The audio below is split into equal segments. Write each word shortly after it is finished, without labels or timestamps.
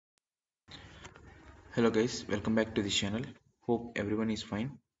Hello guys, welcome back to this channel. Hope everyone is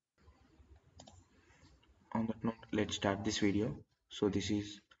fine. On that note, let's start this video. So this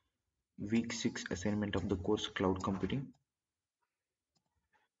is week 6 assignment of the course cloud computing.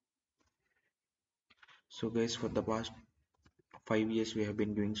 So guys, for the past 5 years we have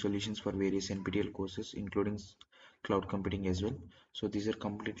been doing solutions for various NPTEL courses including cloud computing as well. So these are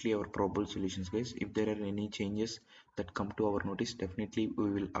completely our probable solutions guys. If there are any changes that come to our notice, definitely we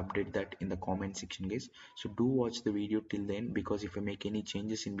will update that in the comment section guys. So do watch the video till the end, because if I make any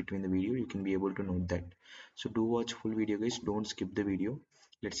changes in between the video, you can be able to note that. So do watch full video guys, don't skip the video.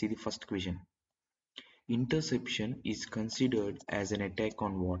 Let's see the first question. Interception is considered as an attack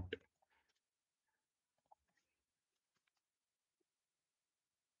on what?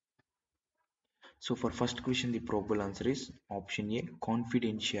 So for first question, the probable answer is option A,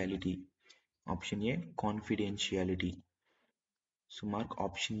 confidentiality. Option A, confidentiality. So mark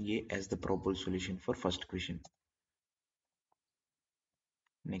option A as the probable solution for first question.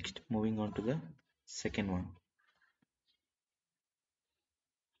 Next, moving on to the second one.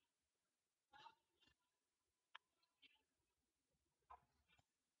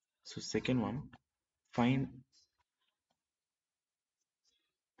 So second one, find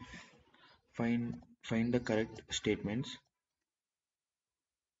find the correct statements.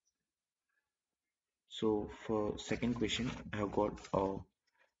 So for second question, I have got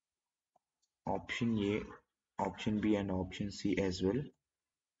option A, option B, and option C as well.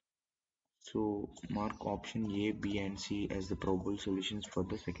 So mark option A, B, and C as the probable solutions for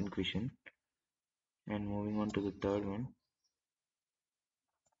the second question. And moving on to the third one,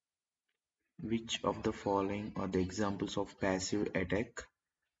 which of the following are the examples of passive attack?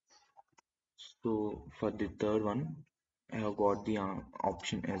 So for the third one, I have got the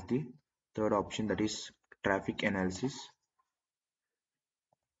option as the third option, that is traffic analysis.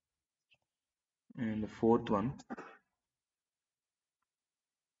 And the fourth one,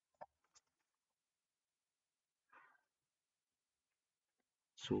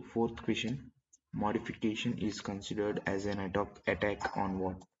 so fourth question, modification is considered as an attack on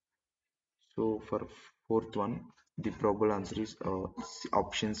what? So for fourth one, the probable answer is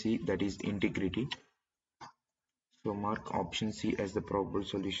option C, that is integrity. So mark option C as the probable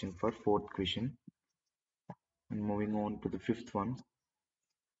solution for fourth question. And moving on to the fifth one,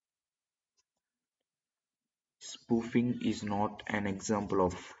 spoofing is not an example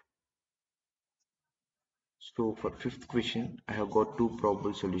of. So for fifth question, I have got two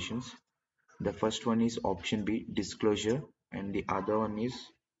probable solutions. The first one is option B, disclosure, and the other one is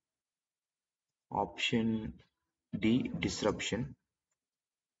option D, disruption.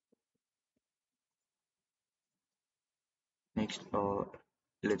 Next,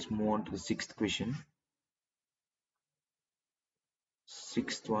 let's move on to the sixth question.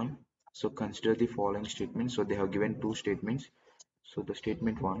 Sixth one, so consider the following statements. So they have given two statements. So the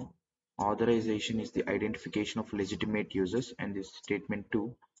statement one, authorization is the identification of legitimate users, and the statement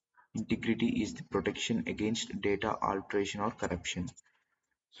two, integrity is the protection against data alteration or corruption.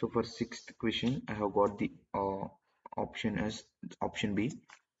 So for sixth question, I have got the option as option B.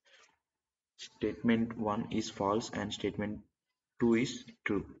 Statement 1 is false and statement 2 is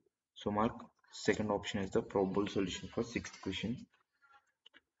true. So mark second option as the probable solution for sixth question.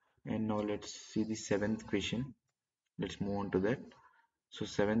 And now let's see the seventh question. Let's move on to that. So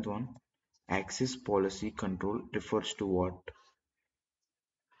seventh one, access policy control refers to what?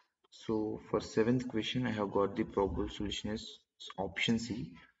 So for seventh question, I have got the probable solution as option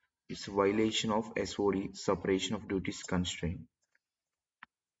C. It's violation of SOD, separation of duties constraint.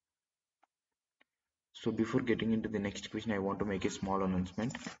 So before getting into the next question, I want to make a small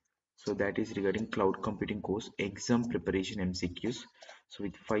announcement. So that is regarding cloud computing course exam preparation MCQs. So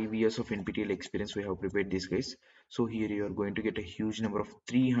with 5 years of NPTEL experience, we have prepared this guys. So here you are going to get a huge number of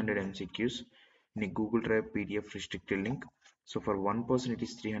 300 MCQs in a Google Drive PDF restricted link. So for one person it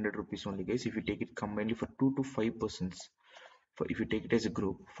is 300 rupees only guys. If you take it combinedly for 2 to 5 persons, for if you take it as a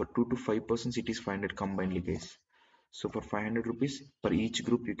group, for 2 to 5 persons it is 500 combinedly guys. So for 500 rupees per each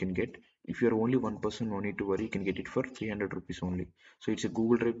group you can get. If you are only one person, no need to worry, you can get it for 300 rupees only. So it's a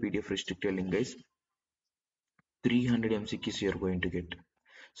Google Drive PDF restricted link guys. 300 MCQs you are going to get.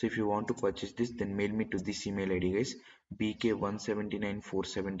 So if you want to purchase this, then mail me to this email ID guys,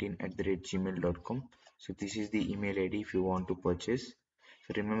 bk179417@gmail.com. So this is the email ID if you want to purchase.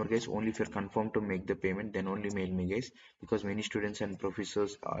 So remember guys, only if you're confirmed to make the payment, then only mail me guys, because many students and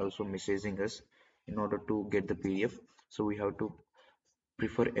professors are also messaging us in order to get the PDF. So we have to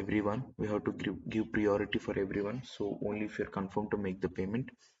prefer everyone, we have to give priority for everyone. So only if you're confirmed to make the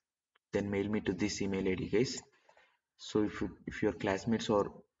payment, then mail me to this email ID guys. So if your classmates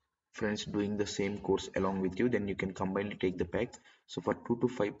or friends doing the same course along with you, then you can combinedly take the pack. So for 2 to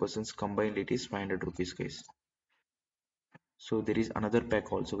 5 persons combined, it is 500 rupees, guys. So there is another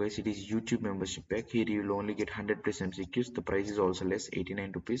pack also, guys. It is YouTube membership pack. Here you will only get 100 plus MCQs. The price is also less,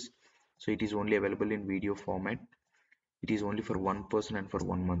 89 rupees. So it is only available in video format. It is only for one person and for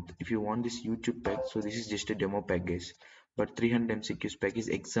 1 month. If you want this YouTube pack, so this is just a demo pack, guys. But 300 MCQs pack is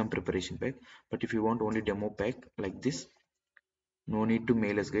exam preparation pack. But if you want only demo pack like this, no need to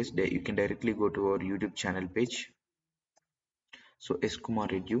mail us, guys. You can directly go to our YouTube channel page. So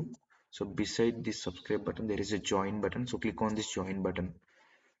SKumarEdu. So beside this subscribe button, there is a join button. So click on this join button.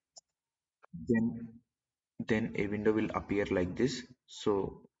 Then a window will appear like this.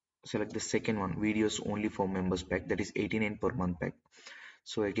 So select the second one, videos only for members pack, that is 89 per month pack.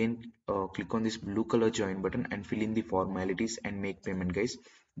 So again, click on this blue color join button and fill in the formalities and make payment, guys.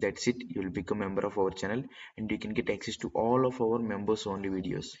 That's it. You will become a member of our channel and you can get access to all of our members only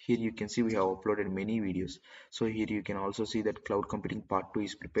videos. Here you can see we have uploaded many videos. So here you can also see that cloud computing part 2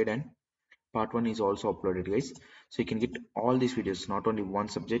 is prepared and part 1 is also uploaded, guys. So you can get all these videos, not only one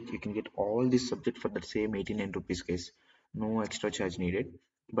subject. You can get all this subject for the same 89 rupees, guys. No extra charge needed.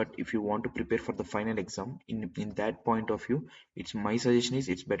 But if you want to prepare for the final exam, in that point of view, it's my suggestion is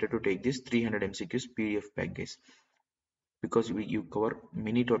it's better to take this 300 MCQs PDF pack, guys, because you cover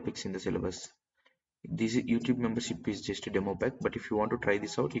many topics in the syllabus. This YouTube membership is just a demo pack, but if you want to try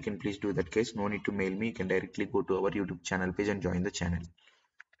this out, you can please do that, guys. No need to mail me. You can directly go to our YouTube channel page and join the channel.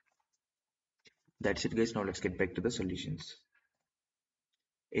 That's it, guys. Now let's get back to the solutions.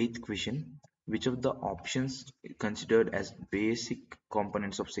 Eighth question, which of the options considered as basic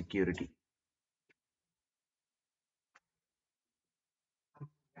components of security?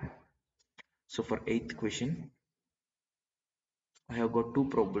 So for eighth question, I have got two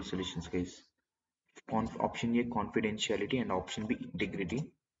probable solutions, guys. Option A, confidentiality, and option B, integrity.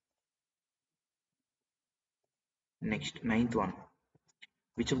 Next, ninth one,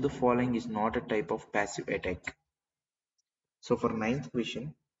 which of the following is not a type of passive attack? So for ninth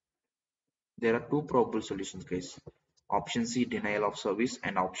question, there are two probable solutions, guys. Option C, denial of service,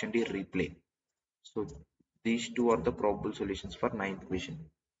 and option D, replay. So these two are the probable solutions for ninth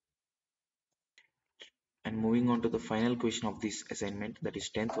question. And moving on to the final question of this assignment, that is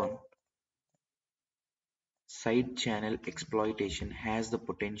 10th one. Side channel exploitation has the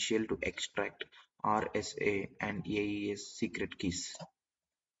potential to extract RSA and AES secret keys.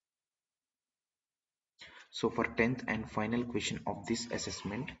 So for 10th and final question of this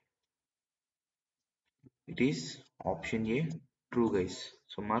assessment, it is option A, true, guys.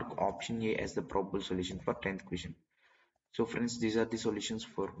 So mark option A as the probable solution for 10th question. So friends, these are the solutions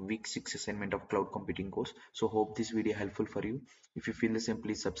for week 6 assignment of cloud computing course. So hope this video helpful for you. If you feel the same,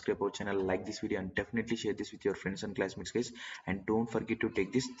 please subscribe our channel, like this video, and definitely share this with your friends and classmates, guys. And don't forget to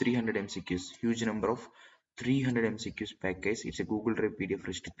take this 300 MCQs, huge number of 300 MCQs pack, guys. It's a Google Drive PDF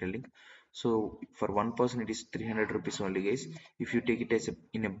restricted link. So for one person it is 300 rupees only, guys. If you take it as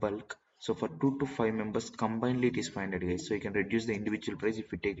in a bulk, so for 2 to 5 members combinedly it is 500, guys. So you can reduce the individual price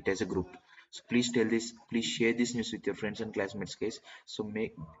if you take it as a group. So please share this news with your friends and classmates, guys. So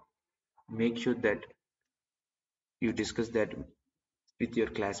make sure that you discuss that with your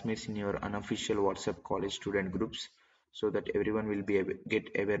classmates in your unofficial WhatsApp college student groups, so that everyone will be get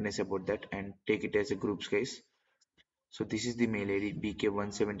awareness about that and take it as a groups, guys. So this is the mail ID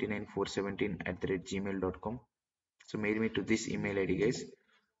bk179417@gmail.com. So mail me to this email ID, guys.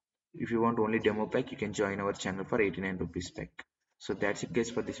 If you want only demo pack, you can join our channel for 89 rupees pack. So that's it,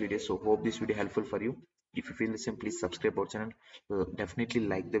 guys, for this video. So hope this video helpful for you. If you feel the same, please subscribe our channel. Definitely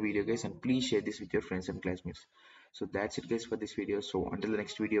like the video, guys, and please share this with your friends and classmates. So that's it, guys, for this video. So until the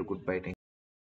next video, goodbye. Thank you.